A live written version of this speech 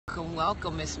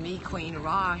Welcome. It's me, Queen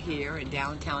Raw, here in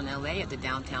downtown LA at the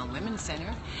Downtown Women's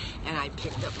Center. And I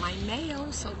picked up my mail,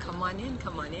 so come on in,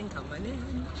 come on in, come on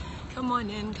in. Come on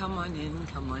in, come on in,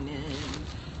 come on in.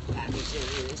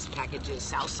 Packages,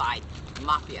 Southside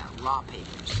Mafia RAW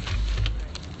papers.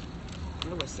 I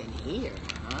wonder what's in here,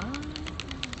 huh?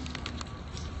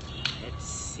 Let's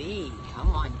see.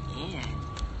 Come on in.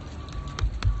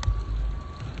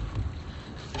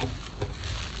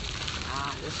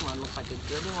 This one looks like a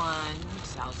good one.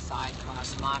 Southside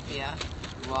Cross Mafia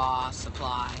RAW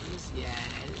supplies.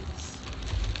 Yes.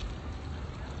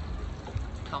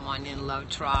 Come on in, Love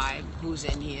Tribe. Who's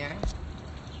in here?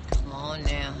 Come on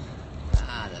now.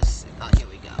 Let's see. Oh, here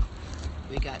we go.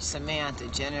 We got Samantha,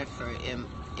 Jennifer,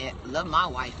 love my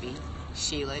wifey,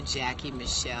 Sheila, Jackie,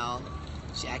 Michelle,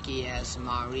 Jackie S,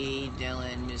 Marie,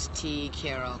 Dylan, Miss T,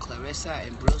 Carol, Clarissa,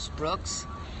 and Bruce Brooks.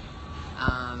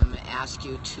 Ask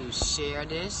you to share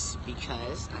this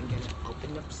because I'm going to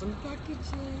open up some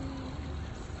packages.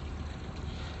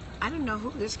 I don't know who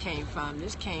this came from.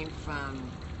 This came from...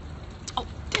 Oh,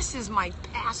 this is my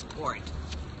passport.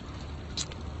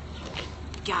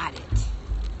 Got it.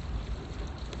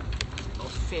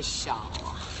 Official.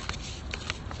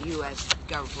 U.S.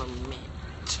 government.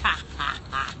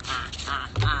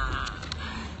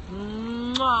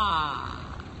 Mwah.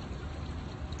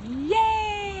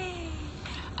 Yay!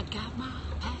 I got my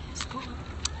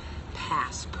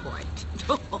passport.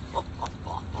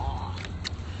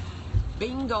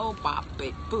 Bingo, bop,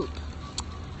 it, boop.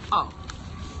 Oh,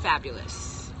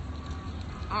 fabulous.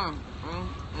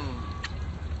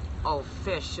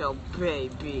 Official,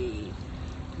 baby.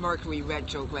 Mercury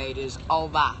retrograde is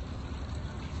over.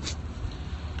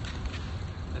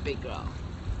 A big girl.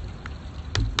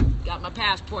 Got my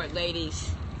passport,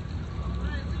 ladies.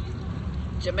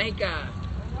 Jamaica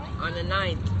on the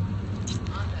 9th.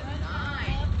 On the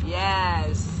 9th?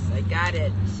 Yes, I got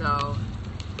it. So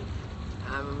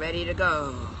I'm ready to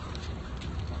go.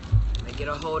 I get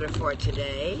a holder for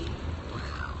today.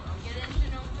 Wow. Get into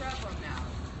no trouble now.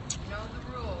 You know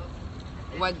the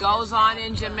rules. What goes on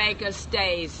in Jamaica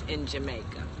stays in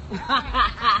Jamaica.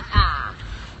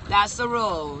 That's the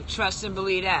rule. Trust and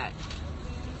believe that.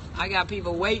 I got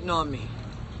people waiting on me.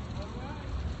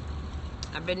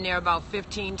 I've been there about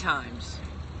 15 times.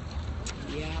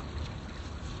 Yeah.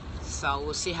 So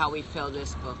we'll see how we fill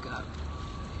this book up.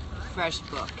 Fresh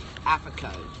book.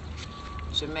 Africa.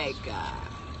 Jamaica.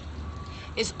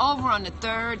 It's over on the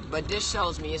 3rd, but this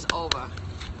shows me it's over.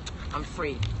 I'm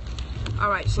free.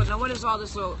 Alright, so now what is all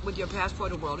this little, with your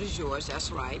passport, the world is yours. That's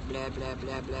right. Blah, blah,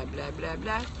 blah, blah, blah, blah,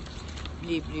 blah.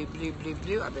 Bleep, bleep, bleep, bleep,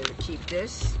 bleep. I better keep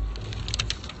this.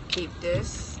 Keep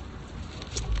this.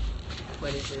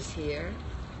 What is this here?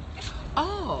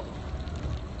 Oh!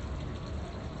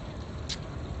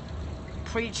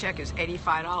 Pre-check is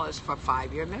 $85 for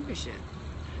 5-year membership.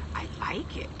 I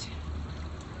like it.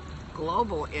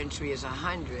 Global entry is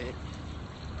 $100.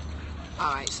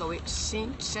 Alright, so it's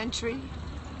Century.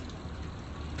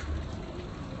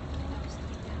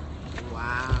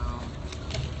 Wow.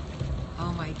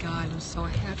 Oh my God, I'm so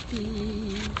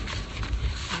happy.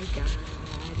 I got it.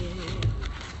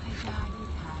 I got it.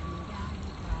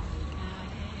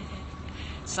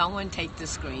 Someone take the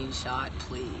screenshot,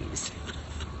 please.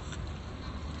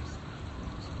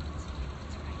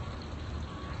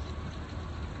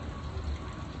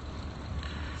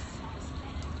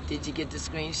 Did you get the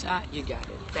screenshot? You got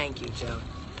it. Thank you, Joe.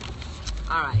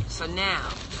 All right, so now,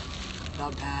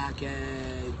 the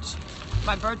package.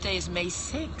 My birthday is May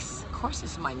 6th. Of course,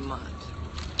 it's my month.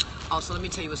 Also, let me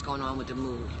tell you what's going on with the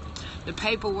move. The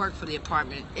paperwork for the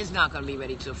apartment is not going to be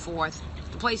ready till the 4th.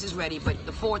 The place is ready, but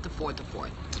the 4th.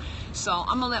 So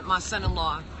I'm going to let my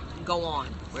son-in-law go on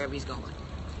wherever he's going.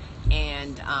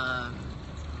 And, I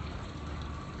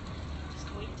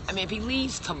mean, if he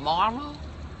leaves tomorrow,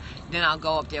 then I'll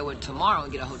go up there with tomorrow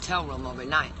and get a hotel room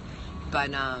overnight.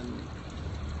 But,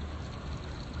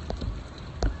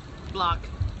 block,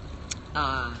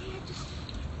 I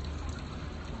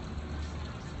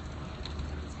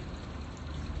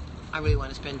really want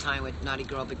to spend time with Naughty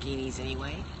Girl Bikinis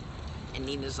anyway. And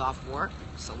Nina's off work,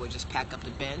 so we'll just pack up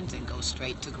the bins and go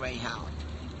straight to Greyhound.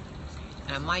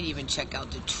 And I might even check out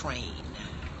the train.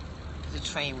 The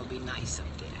train will be nice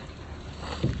up there.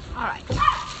 All right.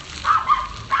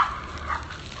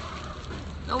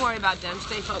 Don't worry about them.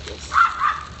 Stay focused.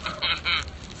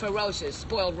 Ferocious,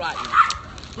 spoiled rotten.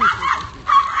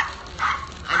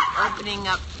 I'm opening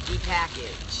up the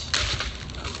package.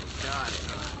 Oh my God.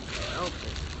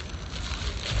 Open.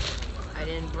 I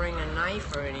didn't bring a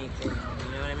knife or anything, you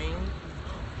know what I mean?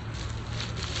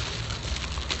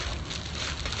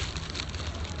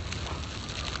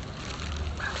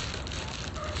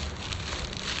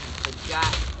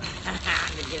 forgot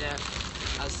to get a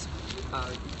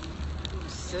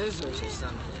scissors or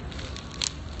something.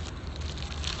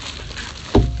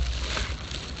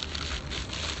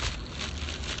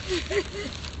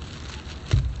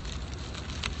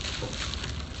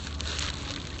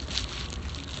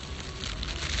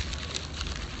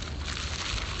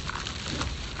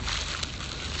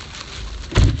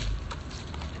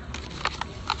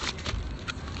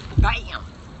 Bam!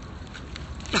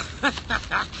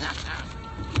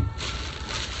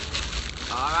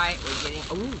 All right, we're getting,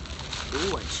 ooh,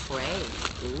 a tray.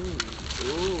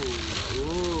 Ooh.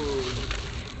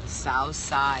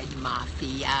 Southside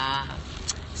Mafia.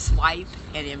 Swipe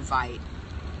and invite.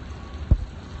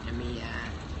 Let me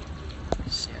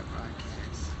share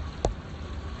broadcast.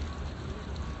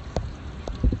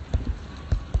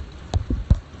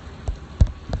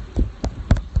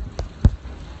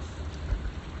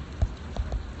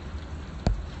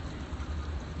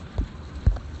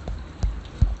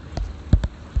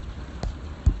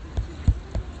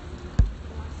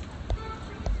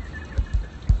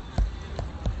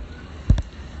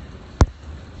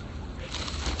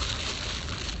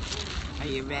 Are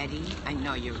you ready? I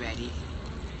know you're ready.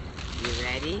 You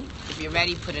ready? If you're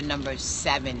ready, put a number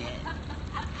 7 in.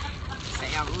 Say,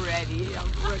 I'm ready.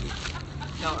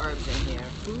 No herbs in here.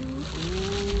 Ooh.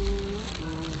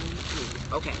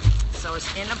 Okay, so it's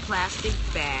in a plastic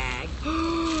bag.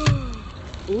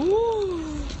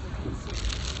 Ooh.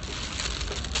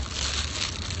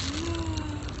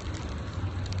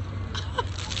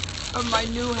 Of my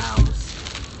new house.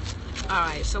 All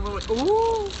right, so we're,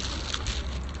 ooh.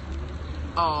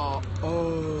 Oh.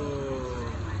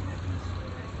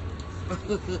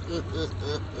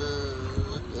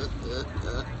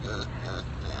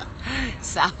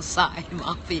 Southside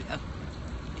Mafia.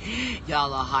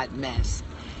 Y'all a hot mess.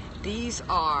 These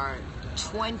are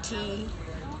 20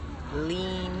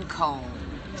 lean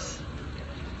cones.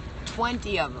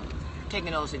 20 of them.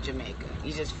 Taking those to Jamaica.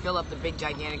 You just fill up the big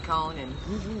gigantic cone and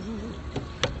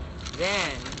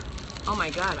then, oh my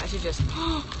God, I should just,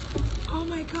 oh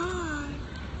my God.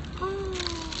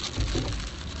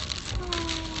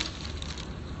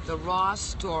 The raw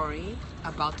story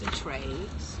about the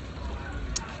trays.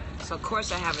 So of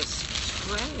course I have a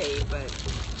tray, but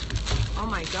oh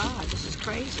my God, this is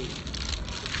crazy.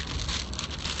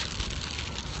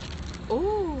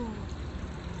 Ooh,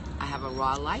 I have a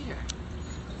raw lighter.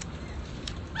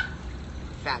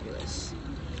 Fabulous.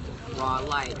 Raw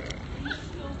lighter.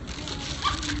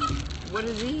 What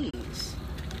are these?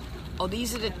 Oh,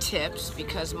 these are the tips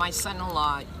because my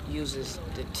son-in-law uses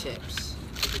the tips.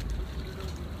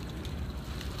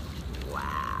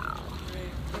 Wow.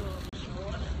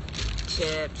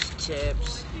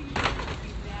 Tips.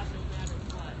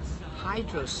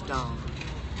 Hydrostone.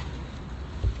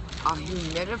 A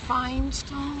humidifying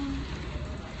stone?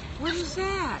 What is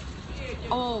that?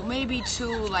 Oh, maybe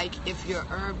too, like if your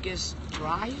herb gets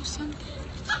dry or something.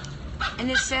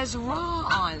 And it says raw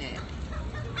on it.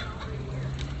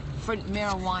 For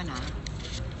marijuana.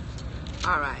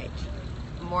 All right,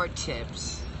 more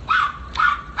tips.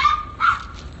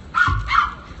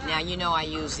 Now you know I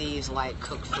use these like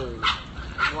cooked food.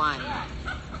 1,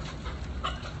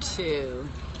 2,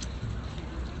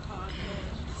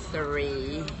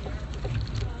 3,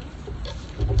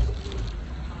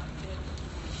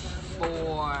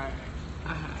 4,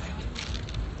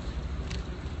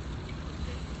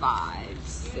 5,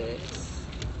 6,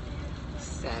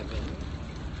 7.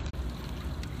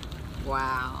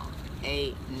 Wow,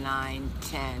 8, 9,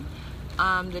 10.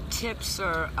 The tips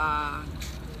are,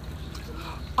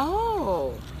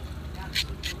 oh,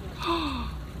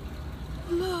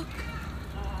 look.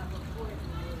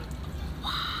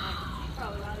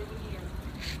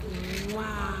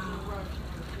 Wow.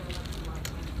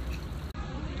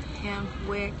 Hemp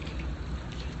wick,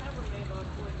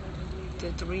 the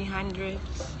 300s,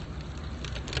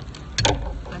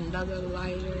 another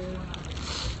lighter.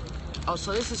 Oh,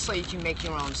 so this is so you can make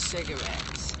your own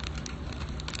cigarettes.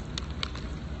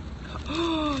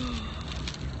 Oh.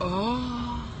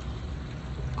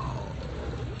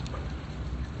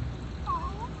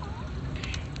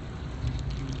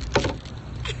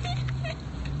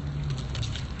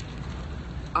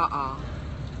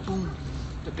 Boom.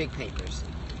 The big papers.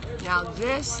 Now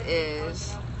this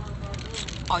is,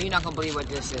 oh, you're not gonna believe what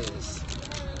this is.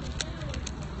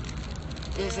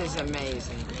 This is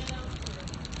amazing.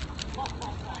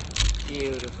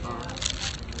 Beautiful.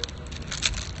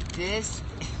 This,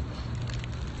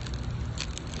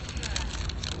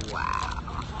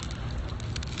 wow.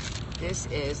 This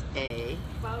is a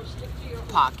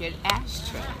pocket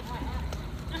ashtray.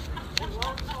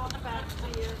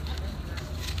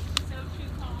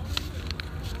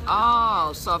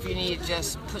 Oh, so if you need to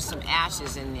just put some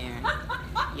ashes in there,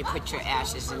 you put your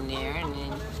ashes in there, and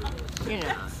then, you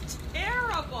know,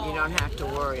 Terrible. you don't have to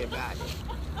worry about it.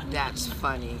 That's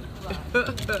funny.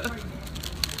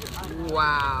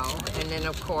 Wow. And then,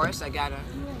 of course, I got a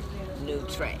new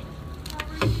tray.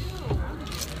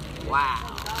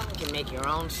 Wow. You can make your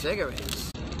own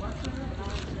cigarettes.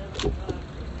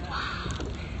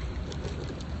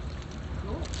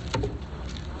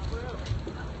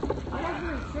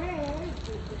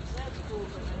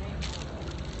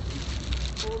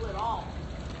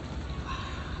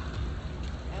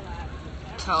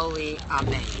 Totally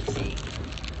amazing.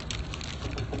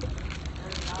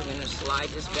 We're gonna slide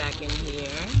this back in here.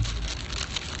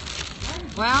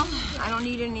 Well, I don't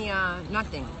need any,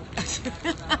 nothing.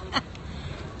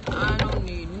 I don't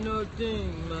need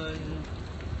nothing, man.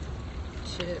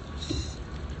 Chips,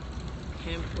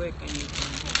 hemp-wick, anything.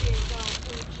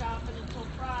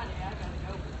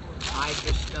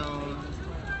 Hyperstone,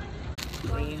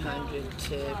 300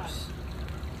 tips.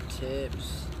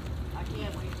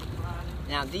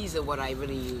 Now these are what I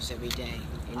really use every day.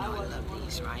 You know I love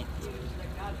these, right?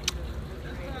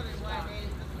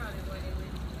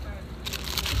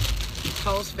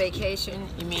 Post vacation?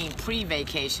 You mean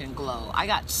pre-vacation glow? I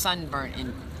got sunburnt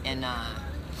in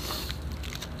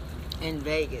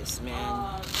Vegas,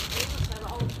 man.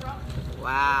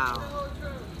 Wow.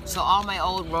 So all my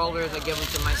old rollers are given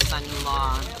to my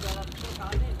son-in-law.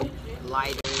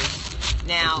 Lighters.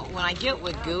 Now when I get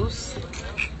with Goose,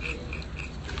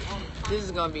 this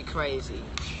is gonna be crazy.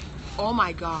 Oh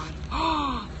my God.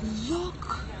 Oh,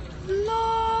 look.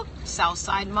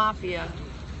 Southside Mafia.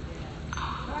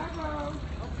 Wow,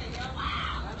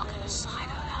 look at the side of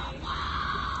that.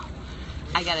 Wow.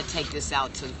 I gotta take this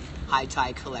out to High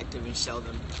Tide Collective and show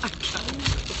them.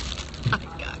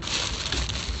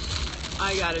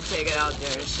 I gotta take it out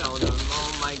there and show them.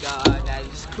 Oh my God, that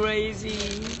is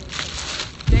crazy.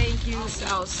 Thank you,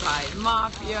 Southside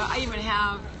Mafia. I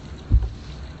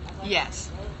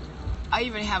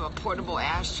even have a portable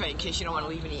ashtray in case you don't want to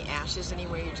leave any ashes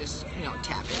anywhere. You just, you know,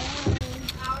 tap it.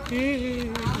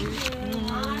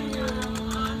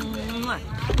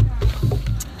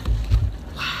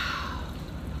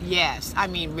 Yes, I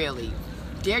mean, really.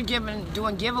 They're doing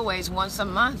giveaways once a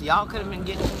month. Y'all could have been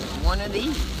getting one of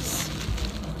these.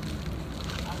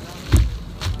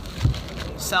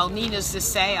 So, needless to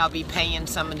say, I'll be paying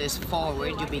some of this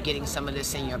forward. You'll be getting some of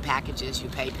this in your packages, you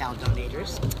PayPal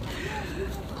donators.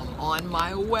 I'm on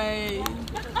my way.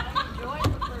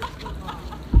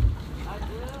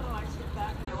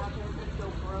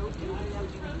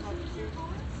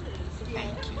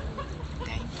 Thank you.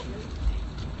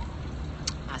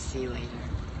 I'll see you later.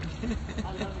 You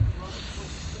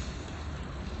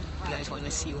guys want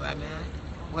to see where I'm at?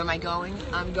 Where am I going?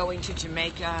 I'm going to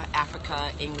Jamaica,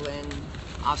 Africa, England,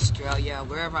 Australia,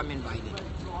 wherever I'm invited.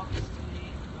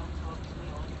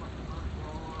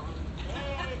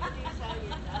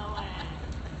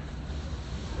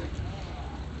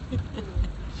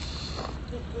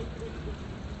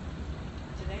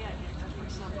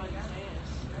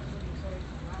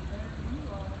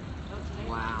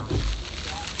 Wow.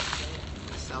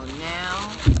 So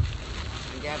now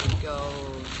we gotta go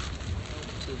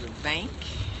to the bank.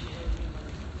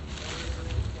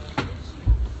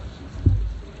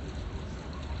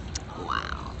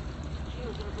 Wow.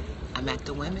 I'm at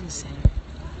the Women's Center.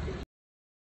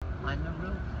 On the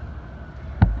roof.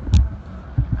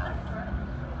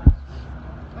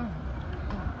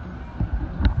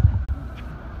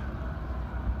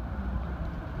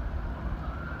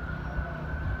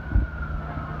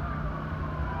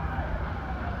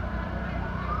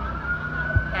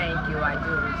 Thank you, I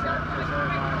do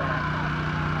preserve all that.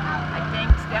 I think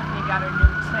Stephanie got her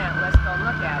new tent. Let's go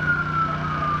look at it.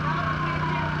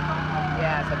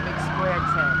 Yeah, it's a big square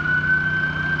tent.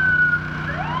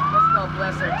 Let's go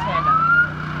bless her tent up.